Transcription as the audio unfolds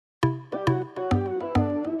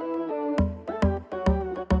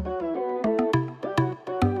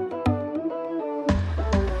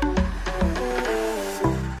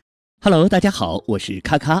Hello， 大家好，我是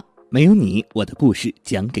咔咔，没有你，我的故事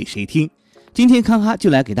讲给谁听？今天咔咔就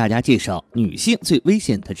来给大家介绍女性最危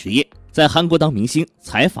险的职业。在韩国当明星，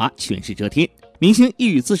财阀权势遮天，明星抑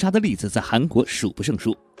郁自杀的例子在韩国数不胜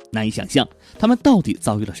数。难以想象，他们到底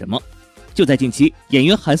遭遇了什么？就在近期，演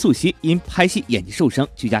员韩素希因拍戏演技受伤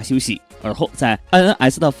居家休息，而后在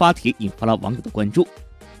INS 的发帖引发了网友的关注。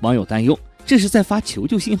网友担忧，这是在发求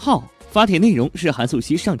救信号。发帖内容是韩素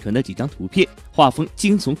希上传的几张图片，画风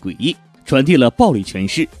惊悚诡异，传递了暴力权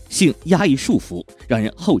势、性压抑束缚，让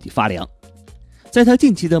人后脊发凉。在他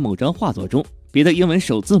近期的某张画作中，别的英文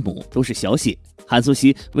首字母都是小写，韩素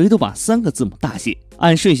希唯独把3个字母大写，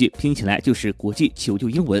按顺序拼起来就是国际求救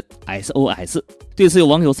英文 SOS。 对此有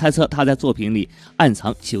网友猜测他在作品里暗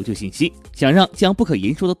藏求救信息，想让将不可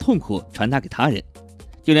言说的痛苦传达给他人。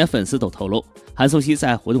就连粉丝都透露，韩素希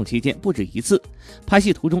在活动期间不止一次拍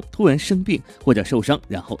戏途中突然生病或者受伤，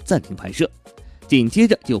然后暂停拍摄，紧接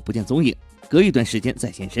着就不见踪影，隔一段时间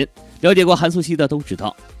再现身。了解过韩素希的都知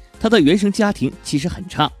道，她的原生家庭其实很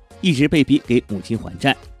差，一直被逼给母亲还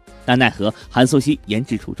债，但奈何韩素希颜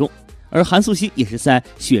值出众，而韩素希也是在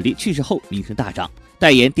雪莉去世后名声大涨，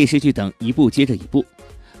代言电视剧等一部接着一部，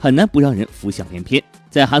很难不让人浮想联翩。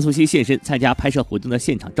在韩素希现身参加拍摄活动的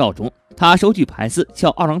现场照中，她手举牌子，翘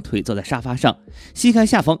2郎腿坐在沙发上，膝盖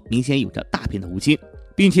下方明显有着大片的乌青，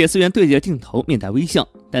并且虽然对着镜头面带微笑，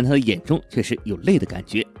但她的眼中却是有泪的感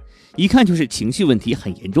觉，一看就是情绪问题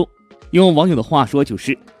很严重。用网友的话说，就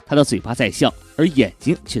是她的嘴巴在笑，而眼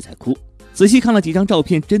睛却在哭。仔细看了几张照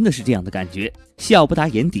片，真的是这样的感觉，笑不达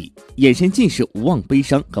眼底，眼神尽是无望、悲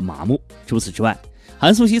伤和麻木。除此之外，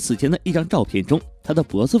韩素希此前的一张照片中，她的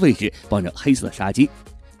脖子位置绑着黑色的纱巾，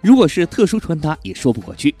如果是特殊穿搭也说不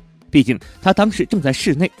过去，毕竟她当时正在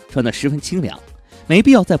室内，穿得十分清凉，没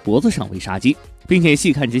必要在脖子上围纱巾，并且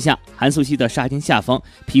细看之下，韩素希的纱巾下方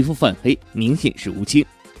皮肤泛黑，明显是乌青。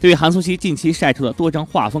对韩素希近期晒出了多张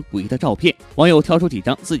画风诡异的照片，网友挑出几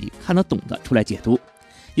张自己看得懂的出来解读，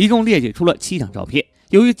一共列举出了7张照片。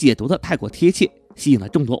由于解读的太过贴切，吸引了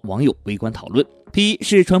众多网友围观讨论。P1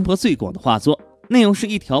 是传播最广的画作，内容是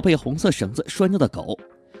一条被红色绳子拴着的狗，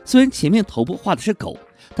虽然前面头部画的是狗，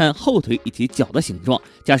但后腿以及脚的形状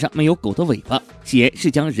加上没有狗的尾巴，显然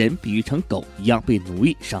是将人比喻成狗一样被奴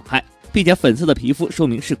役伤害，并且粉色的皮肤说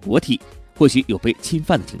明是裸体，或许有被侵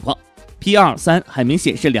犯的情况。P2、3很明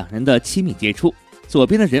显是2人的亲密接触，左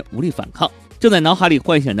边的人无力反抗，正在脑海里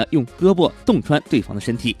幻想着用胳膊洞穿对方的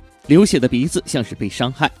身体，流血的鼻子像是被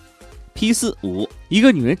伤害。P4、5一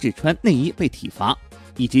个女人只穿内衣被体罚，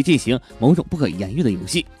以及进行某种不可言喻的游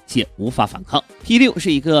戏，且无法反抗。P6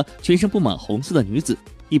是一个全身布满红色的女子，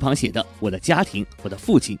一旁写着我的家庭、我的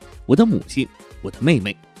父亲、我的母亲、我的妹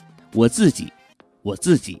妹、我自己、我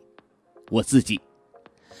自己、我自己。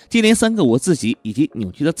接连3个我自己以及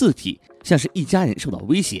扭曲的字体，像是一家人受到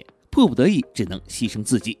威胁，迫不得已只能牺牲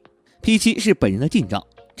自己。P7是本人的近照，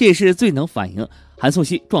这也是最能反映韩素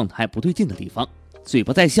希状态不对劲的地方，嘴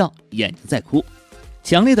巴在笑，眼睛在哭，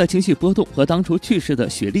强烈的情绪波动和当初去世的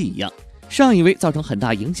雪莉一样。上一位造成很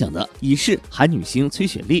大影响的已是韩女星崔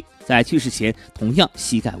雪莉，在去世前同样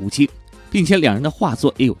膝盖乌青，并且2人的画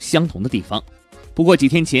作也有相同的地方。不过几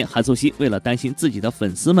天前，韩素希为了担心自己的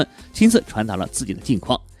粉丝们，亲自传达了自己的近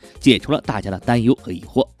况，解除了大家的担忧和疑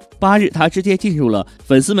惑。8日，她直接进入了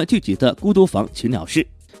粉丝们聚集的孤独房群聊室，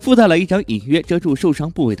附带了一张隐约遮住受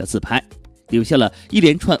伤部位的自拍，留下了一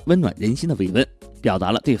连串温暖人心的慰问，表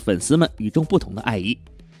达了对粉丝们与众不同的爱意。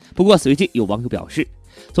不过随即有网友表示，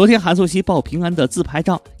昨天韩素希报平安的自拍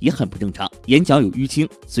照也很不正常，眼角有淤青，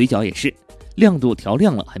嘴角也是，亮度调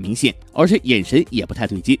亮了很明显，而且眼神也不太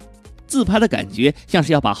对劲，自拍的感觉像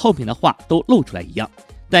是要把后面的话都露出来一样。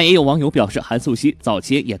但也有网友表示，韩素希早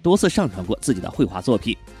前也多次上传过自己的绘画作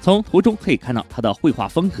品，从图中可以看到她的绘画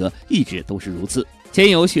风格一直都是如此。前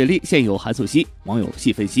有雪莉，现有韩素希，网友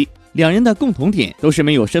细分析，2人的共同点都是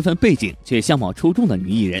没有身份背景却相貌出众的女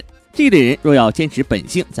艺人，这类人若要坚持本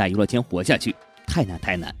性在娱乐圈活下去，太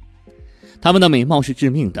难。她们的美貌是致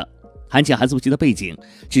命的，谈起韩素希的背景，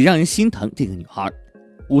只让人心疼这个女孩。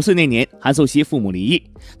5岁那年，韩素希父母离异，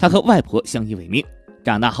她和外婆相依为命。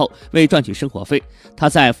长大后，为赚取生活费，她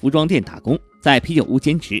在服装店打工，在啤酒屋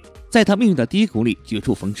兼职。在她命运的低谷里绝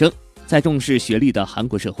处逢生，在重视学历的韩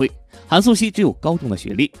国社会，韩素希只有高中的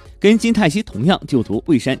学历，跟金泰熙同样就读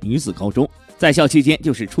蔚山女子高中，在校期间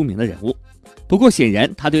就是出名的人物。不过显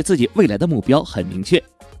然，她对自己未来的目标很明确。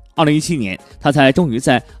2017年，她才终于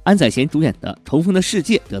在安宰贤主演的《重逢的世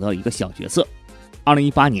界》得到一个小角色。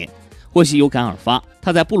2018年，或许有感而发，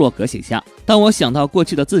他在部落格写下：当我想到过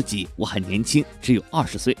去的自己，我很年轻，只有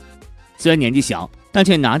20岁。虽然年纪小，但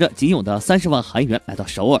却拿着仅有的30万韩元来到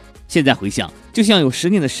首尔。现在回想，就像有10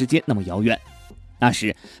年的时间那么遥远。那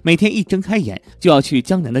时每天一睁开眼就要去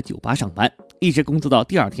江南的酒吧上班，一直工作到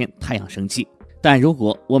第二天太阳升起。但如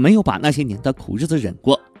果我没有把那些年的苦日子忍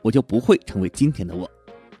过，我就不会成为今天的我。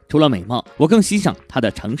除了美貌，我更欣赏她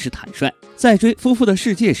的诚实坦率。在追《夫妇的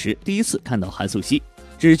世界》时，第一次看到韩素希，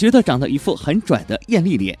只觉得长得一副很拽的艳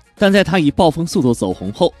丽脸，但在她以暴风速度走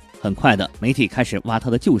红后，很快的媒体开始挖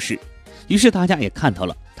她的旧事，于是大家也看到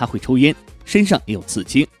了她会抽烟，身上也有刺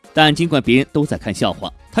青。但尽管别人都在看笑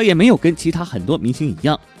话，她也没有跟其他很多明星一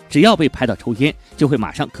样，只要被拍到抽烟，就会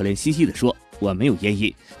马上可怜兮兮地说我没有烟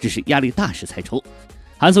瘾，只是压力大时才抽。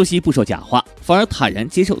韩素希不说假话，反而坦然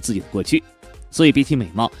接受自己的过去，所以比起美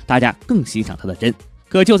貌，大家更欣赏她的真。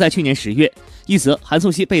可就在去年10月，一则韩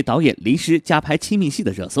素希被导演临时加拍亲密戏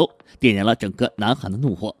的热搜，点燃了整个南韩的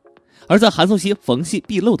怒火。而在韩素希缝隙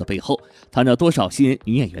毕露的背后，藏着多少新人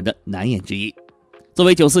女演员的难言之隐。作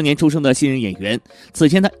为94年出生的新人演员，此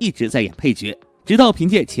前她一直在演配角，直到凭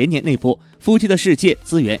借前年那部《夫妻的世界》，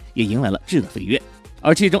资源也迎来了质的飞跃。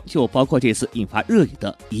而其中就包括这次引发热议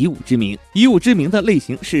的《以武之名》。《以武之名》的类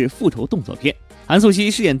型是复仇动作片，韩素希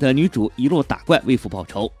饰演的女主一路打怪为父报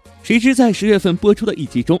仇。谁知在10月份播出的一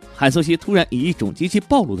集中，韩素希突然以一种极其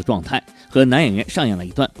暴露的状态和男演员上演了一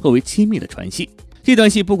段颇为亲密的传戏。这段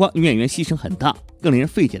戏不光女演员牺牲很大，更令人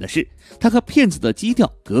费解的是，她和骗子的基调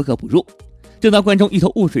格格不入。正当观众一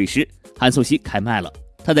头雾水时，韩素希开麦了。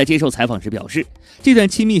她在接受采访时表示，这段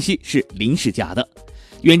亲密戏是临时加的，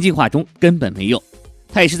原计划中根本没有。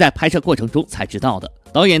她也是在拍摄过程中才知道的。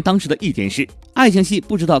导演当时的意见是，爱情戏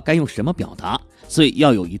不知道该用什么表达，所以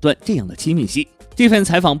要有一段这样的亲密戏。这份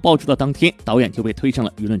采访爆出的当天，导演就被推上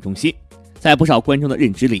了舆论中心。在不少观众的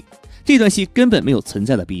认知里，这段戏根本没有存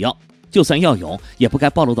在的必要，就算要有，也不该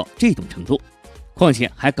暴露到这种程度。况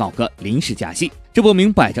且还搞个临时加戏，这不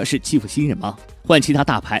明摆着是欺负新人吗？换其他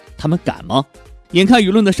大牌，他们敢吗？眼看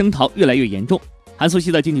舆论的声讨越来越严重，韩素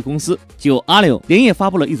希的经纪公司就阿柳连夜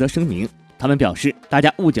发布了一则声明，他们表示大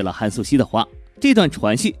家误解了韩素希的话，这段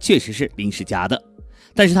传戏确实是临时加的，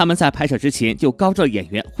但是他们在拍摄之前就告知了演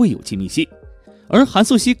员会有亲密戏，而韩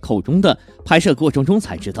素希口中的拍摄过程中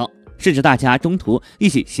才知道，是指大家中途一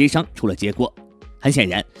起协商出了结果。很显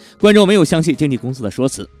然，观众没有相信经纪公司的说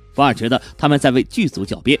辞，反而觉得他们在为剧组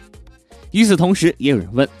狡辩。与此同时，也有人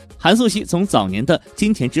问，韩素希从早年的《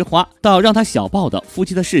金钱之花》到让她小爆的《夫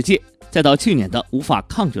妻的世界》，再到去年的无法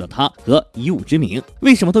抗拒的她和《以武之名》，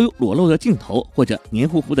为什么都有裸露的镜头或者黏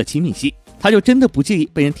糊糊的亲密戏？她就真的不介意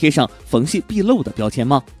被人贴上缝隙毕露的标签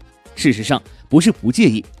吗？事实上，不是不介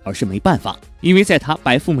意，而是没办法，因为在她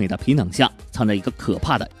白富美的皮囊下藏着一个可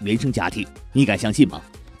怕的原生家庭。你敢相信吗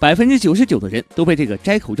？99%的人都被这个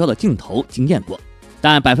摘口罩的镜头惊艳过，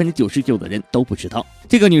但99%的人都不知道，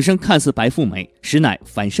这个女生看似白富美，实乃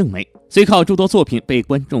樊胜美，虽靠诸多作品被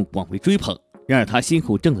观众广为追捧，然而她辛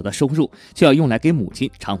苦挣得的收入却要用来给母亲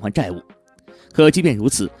偿还债务。可即便如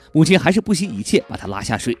此，母亲还是不惜一切把她拉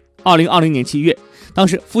下水。2020年7月，当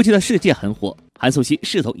时《夫妻的世界》很火，韩素希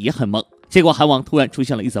势头也很猛，结果韩网突然出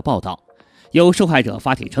现了一则报道，有受害者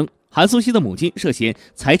发帖称，韩素希的母亲涉嫌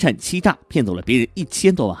财产欺诈，骗走了别人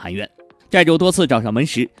1000多万韩元。债主多次找上门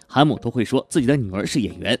时，韩母都会说自己的女儿是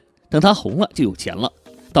演员，等她红了就有钱了，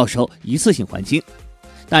到时候一次性还清。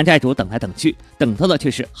但债主等来等去，等到的却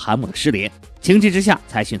是韩母的失联，情急之下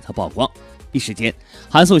才选择曝光。一时间，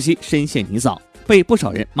韩素希深陷泥沼，被不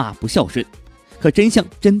少人骂不孝顺。可真相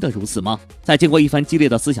真的如此吗？在经过一番激烈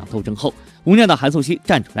的思想斗争后，无奈的韩素希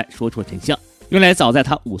站出来说出了真相。原来早在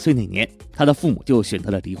她5岁那年，她的父母就选择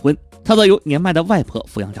了离婚，她则由年迈的外婆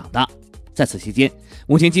抚养长大。在此期间，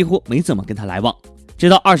母亲几乎没怎么跟她来往，直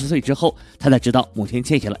到20岁之后，她才知道母亲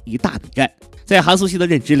欠下了一大笔债。在韩素希的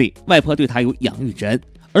认知里，外婆对她有养育之恩，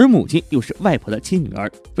而母亲又是外婆的亲女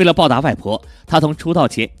儿。为了报答外婆，她从出道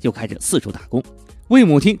前就开始四处打工，为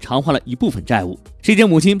母亲偿还了一部分债务。谁知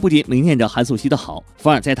母亲不仅没念着韩素希的好，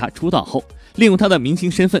反而在她出道后利用她的明星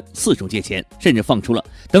身份四处借钱，甚至放出了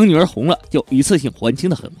等女儿红了就一次性还清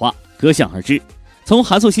的狠话。可想而知，从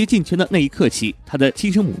韩素希进圈的那一刻起，她的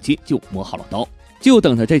亲生母亲就磨好了刀，就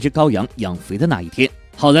等着这只羔羊养肥的那一天。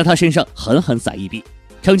好在她身上狠狠宰一笔。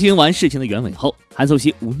澄清完事情的原委后，韩素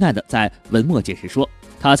希无奈地在文末解释说，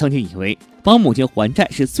她曾经以为帮母亲还债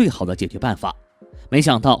是最好的解决办法，没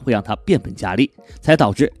想到会让她变本加厉，才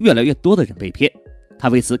导致越来越多的人被骗。她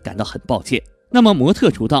为此感到很抱歉。那么模特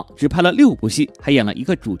出道只拍了6部戏，还演了一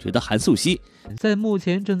个主角的韩素希，在目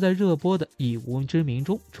前正在热播的《以武之名》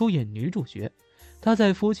中出演女主角。她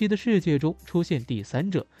在《夫妻的世界》中出现第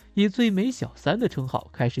3者，以最美小三的称号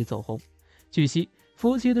开始走红。据悉，《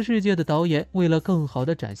夫妻的世界》的导演为了更好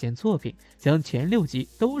地展现作品，将前6集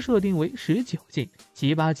都设定为19禁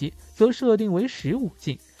，7、8集则设定为15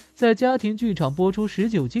禁。在家庭剧场播出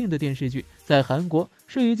19禁的电视剧，在韩国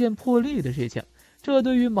是一件破例的事情。这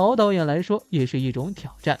对于毛导演来说也是一种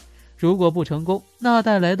挑战。如果不成功，那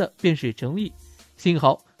带来的便是争议。幸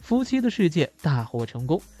好《夫妻的世界》大获成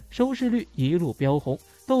功，收视率一路飙红，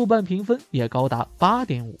豆瓣评分也高达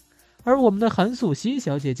 8.5， 而我们的韩素希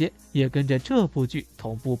小姐姐也跟着这部剧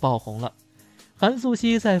同步爆红了。韩素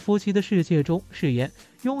希在《夫妻的世界》中饰演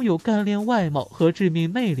拥有干练外貌和致命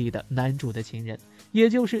魅力的男主的情人，也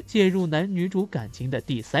就是介入男女主感情的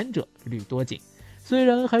第三者吕多景。虽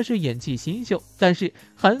然还是演技新秀，但是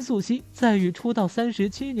韩素希在与出道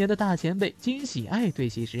37年的大前辈金喜爱对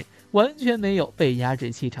戏时，完全没有被压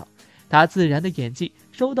制气场，她自然的演技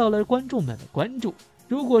受到了观众们的关注。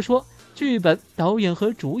如果说剧本、导演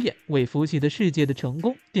和主演为《夫妻的世界》的成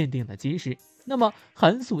功奠定了基石，那么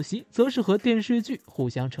韩素希则是和电视剧互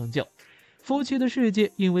相成就。《夫妻的世界》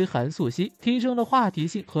因为韩素希提升了话题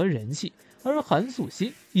性和人气，而韩素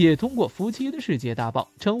希也通过《夫妻的世界》大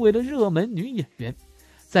爆，成为了热门女演员。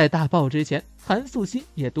在大爆之前，韩素希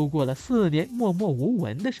也度过了4年默默无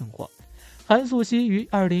闻的生活。韩素希于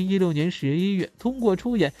2016年11月通过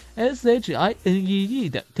出演 SHINEE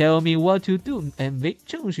的 Tell Me What to Do MV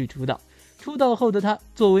正式出道。出道后的她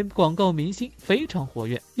作为广告明星非常活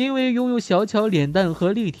跃，因为拥有小巧脸蛋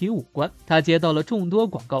和立体五官，她接到了众多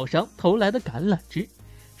广告商投来的橄榄枝。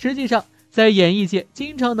实际上，在演艺界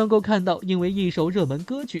经常能够看到因为一首热门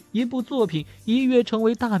歌曲、一部作品一跃成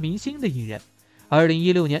为大明星的艺人。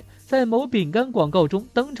2016年在某饼干广告中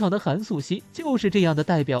登场的韩素希就是这样的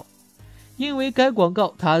代表。因为该广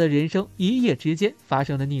告，她的人生一夜之间发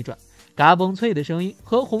生了逆转。嘎嘣脆的声音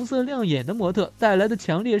和红色亮眼的模特带来的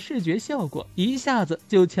强烈视觉效果，一下子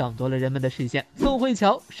就抢夺了人们的视线。宋慧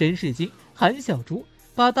乔、申世京、韩小珠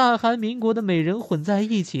把大韩民国的美人混在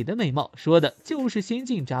一起的美貌，说的就是新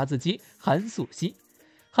晋炸子鸡韩素希。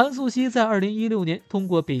韩素希在2016年通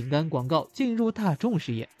过饼干广告进入大众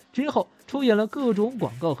视野，之后出演了各种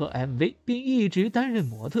广告和 MV， 并一直担任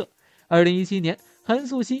模特。2017年，韩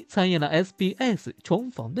素希参演了 SBS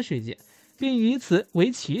重逢的世界，并以此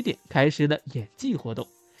为起点开始了演技活动。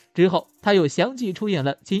之后，她又相继出演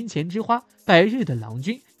了《金钱之花》、《百日的郎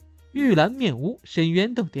君》、《玉兰面屋》、《深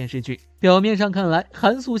渊》等电视剧。表面上看来，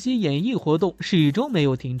韩素希演艺活动始终没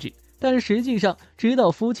有停止，但实际上，直到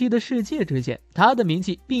《夫妻的世界》之前，她的名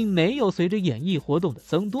气并没有随着演艺活动的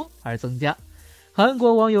增多而增加。韩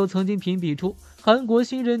国网友曾经评比出韩国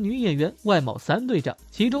新人女演员外貌3队长，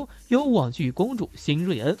其中有网剧公主辛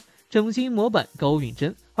瑞恩、整形模板高允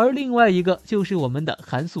贞，而另外一个就是我们的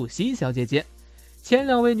韩素希小姐姐。前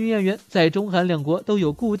2位女演员在中韩两国都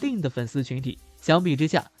有固定的粉丝群体，相比之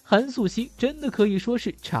下，韩素希真的可以说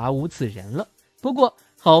是查无此人了。不过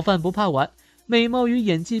好饭不怕晚，美貌与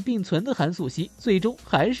演技并存的韩素希最终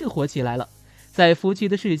还是火起来了。在《夫妻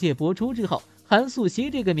的世界》播出之后，韩素希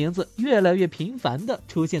这个名字越来越频繁地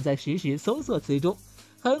出现在实时搜索词中，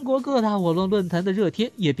韩国各大网络论坛的热帖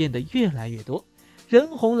也变得越来越多，人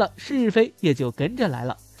红了，是非也就跟着来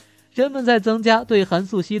了。人们在增加对韩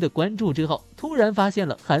素希的关注之后，突然发现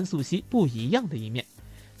了韩素希不一样的一面。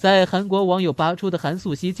在韩国网友扒出的韩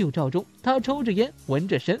素希旧照中，她抽着烟，纹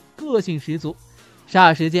着身，个性十足。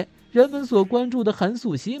霎时间，人们所关注的韩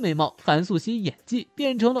素希美貌、韩素希演技，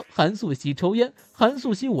变成了韩素希抽烟、韩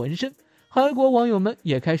素希纹身。韩国网友们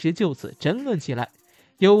也开始就此争论起来。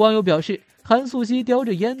有网友表示，韩素希叼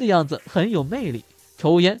着烟的样子很有魅力，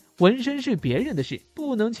抽烟、纹身是别人的事，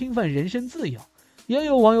不能侵犯人身自由。也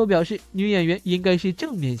有网友表示，女演员应该是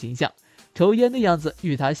正面形象，抽烟的样子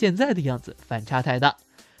与她现在的样子反差太大。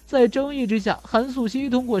在争议之下，韩素希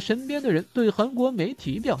通过身边的人对韩国媒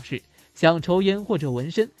体表示，像抽烟或者纹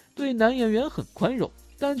身对男演员很宽容，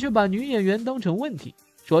但却把女演员当成问题。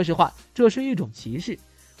说实话，这是一种歧视。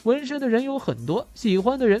纹身的人有很多，喜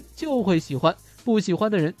欢的人就会喜欢，不喜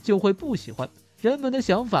欢的人就会不喜欢。人们的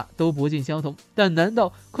想法都不尽相同，但难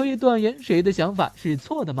道可以断言谁的想法是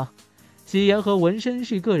错的吗？吸烟和纹身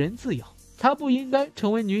是个人自由，它不应该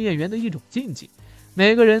成为女演员的一种禁忌。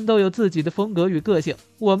每个人都有自己的风格与个性，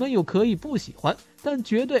我们有可以不喜欢，但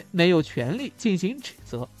绝对没有权利进行指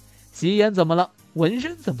责。吸烟怎么了？纹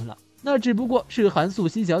身怎么了？那只不过是韩素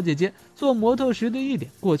希小姐姐做模特时的一点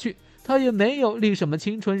过去，她也没有立什么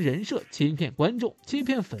清纯人设，欺骗观众，欺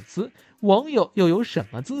骗粉丝，网友又有什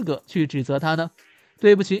么资格去指责她呢？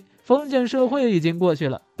对不起，封建社会已经过去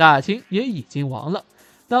了，大清也已经亡了。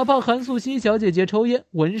哪怕韩素希小姐姐抽烟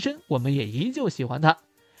纹身，我们也依旧喜欢她。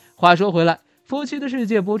话说回来，夫妻的世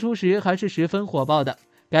界播出时还是十分火爆的。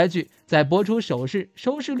该剧在播出首日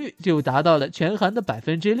收视率就达到了全韩的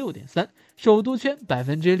 6.3%， 首都圈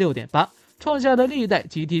 6.8%， 创下了历代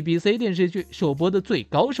GTBC 电视剧首播的最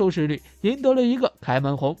高收视率，赢得了一个开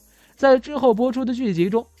门红。在之后播出的剧集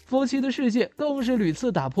中，夫妻的世界更是屡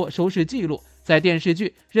次打破收视纪录，在电视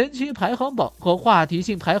剧人气排行榜和话题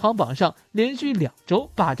性排行榜上连续2周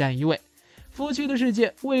霸占1位。夫妻的世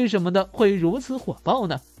界为什么会如此火爆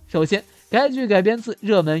呢？首先，该剧改编自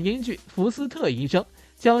热门英剧《福斯特医生》，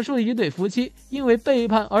讲述了一对夫妻因为背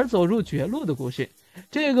叛而走入绝路的故事。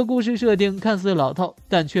这个故事设定看似老套，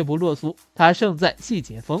但却不落俗，它胜在细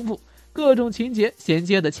节丰富，各种情节衔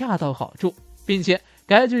接的恰到好处，并且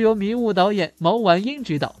该剧由迷雾导演毛完英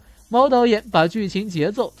执导。毛导演把剧情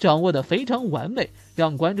节奏掌握得非常完美，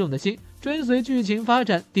让观众的心追随剧情发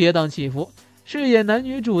展跌宕起伏。饰演男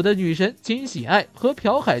女主的女神金喜爱和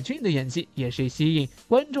朴海俊的演技也是吸引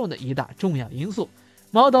观众的一大重要因素。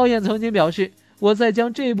毛导演曾经表示，我在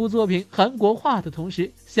将这部作品韩国化的同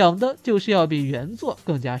时，想的就是要比原作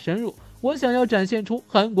更加深入，我想要展现出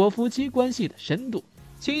韩国夫妻关系的深度。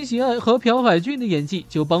金喜爱和朴海俊的演技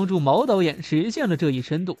就帮助毛导演实现了这一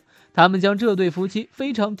深度，他们将这对夫妻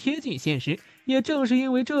非常贴近现实，也正是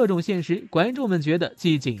因为这种现实，观众们觉得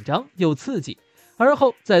既紧张又刺激。而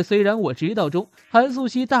后在虽然我知道中，韩素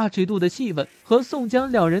希大尺度的戏份和宋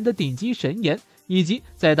江两人的顶级神颜，以及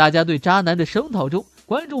在大家对渣男的声讨中，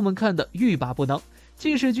观众们看得欲罢不能。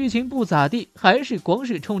即使剧情不咋地，还是光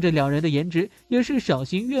是冲着两人的颜值，也是赏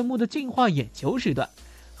心悦目的净化眼球时段。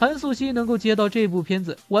韩素希能够接到这部片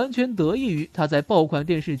子，完全得益于她在爆款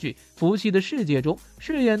电视剧《夫妻的世界》中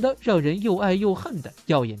饰演的让人又爱又恨的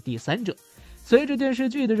耀眼第三者。随着电视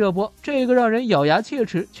剧的热播，这个让人咬牙切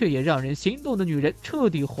齿却也让人心动的女人彻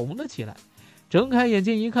底红了起来。睁开眼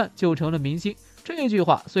睛一看就成了明星，这句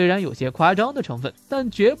话虽然有些夸张的成分，但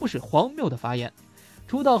绝不是荒谬的发言。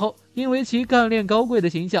出道后，因为其干练高贵的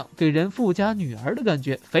形象给人富家女儿的感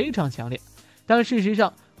觉非常强烈，但事实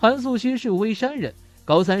上韩素希是微山人。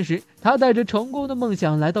高3时，她带着成功的梦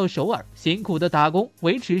想来到首尔，辛苦的打工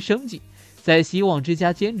维持生计。在希望之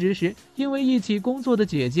家兼职时，因为一起工作的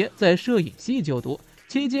姐姐在摄影系就读，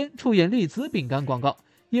期间出演丽兹饼干广告，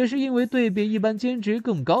也是因为对比一般兼职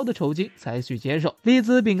更高的酬金才去接受。丽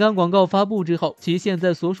兹饼干广告发布之后，其现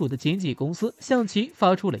在所属的经纪公司向其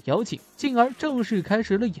发出了邀请，进而正式开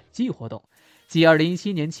始了演技活动。继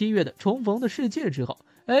2017年7月的《重逢的世界》之后，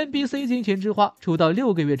 MBC 金钱之花出道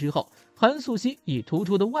6个月之后，韩素希以突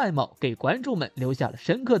出的外貌给观众们留下了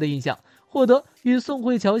深刻的印象，获得与宋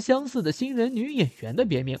慧乔相似的新人女演员的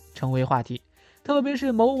别名，成为话题。特别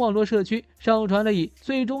是某网络社区上传了以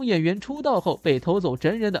最终演员出道后被偷走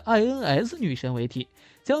真人的 INS 女神为题，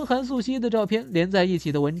将韩素希的照片连在一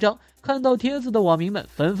起的文章，看到帖子的网民们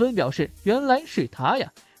纷纷表示，原来是她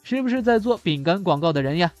呀，是不是在做饼干广告的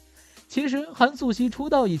人呀？其实韩素希出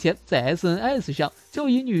道以前在 SNS 上就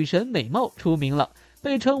以女神美貌出名了，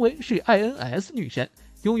被称为是 INS 女神。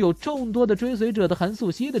拥有众多的追随者的韩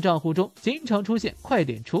素希的账户中经常出现快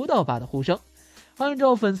点出道吧的呼声。按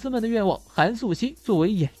照粉丝们的愿望，韩素希作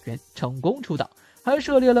为演员成功出道，还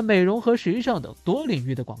涉猎了美容和时尚等多领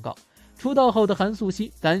域的广告。出道后的韩素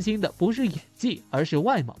希担心的不是演技，而是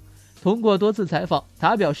外貌。通过多次采访，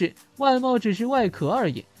她表示外貌只是外壳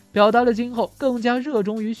而已，表达了今后更加热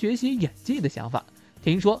衷于学习演技的想法。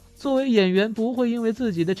听说作为演员不会因为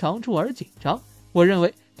自己的长处而紧张，我认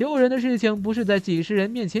为丢人的事情不是在几十人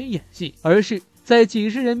面前演戏，而是在几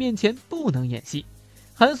十人面前不能演戏。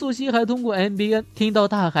韩素希还通过 MBN 听到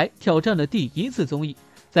大海挑战了第1次综艺，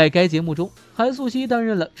在该节目中，韩素希担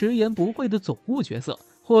任了直言不讳的总务角色，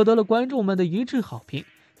获得了观众们的一致好评。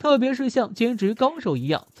特别是像兼职高手一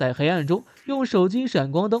样，在黑暗中用手机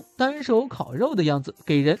闪光灯单手烤肉的样子，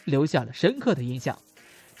给人留下了深刻的印象。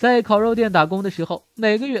在烤肉店打工的时候，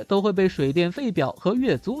每个月都会被水电费表和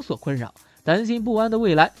月租所困扰，担心不安的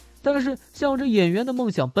未来。但是向着演员的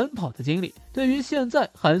梦想奔跑的经历，对于现在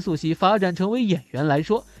韩素希发展成为演员来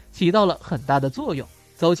说，起到了很大的作用。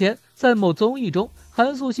走前，在某综艺中，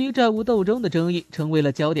韩素希债务斗争的争议成为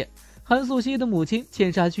了焦点。韩素希的母亲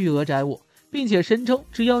欠下巨额债务，并且声称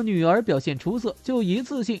只要女儿表现出色，就一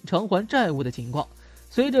次性偿还债务的情况。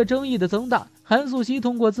随着争议的增大，韩素希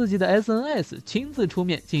通过自己的 SNS 亲自出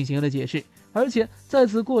面进行了解释，而且在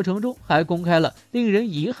此过程中还公开了令人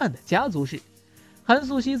遗憾的家族史。韩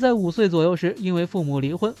素希在5岁左右时，因为父母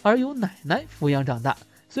离婚而由奶奶抚养长大。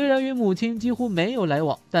虽然与母亲几乎没有来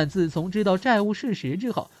往，但自从知道债务事实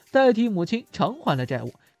之后，代替母亲偿还了债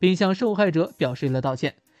务，并向受害者表示了道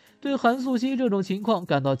歉。对韩素希这种情况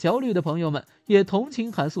感到焦虑的朋友们也同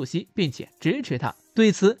情韩素希，并且支持她。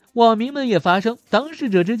对此，网民们也发声当事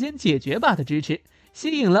者之间解决吧的支持，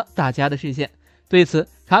吸引了大家的视线。对此，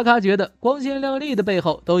卡卡觉得光鲜亮丽的背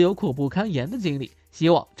后都有苦不堪言的经历，希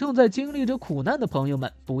望正在经历着苦难的朋友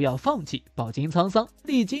们不要放弃，饱经沧桑，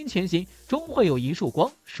历经前行，终会有一束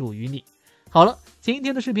光属于你。好了，今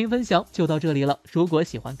天的视频分享就到这里了。如果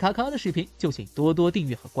喜欢卡卡的视频，就请多多订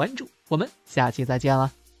阅和关注，我们下期再见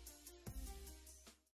了。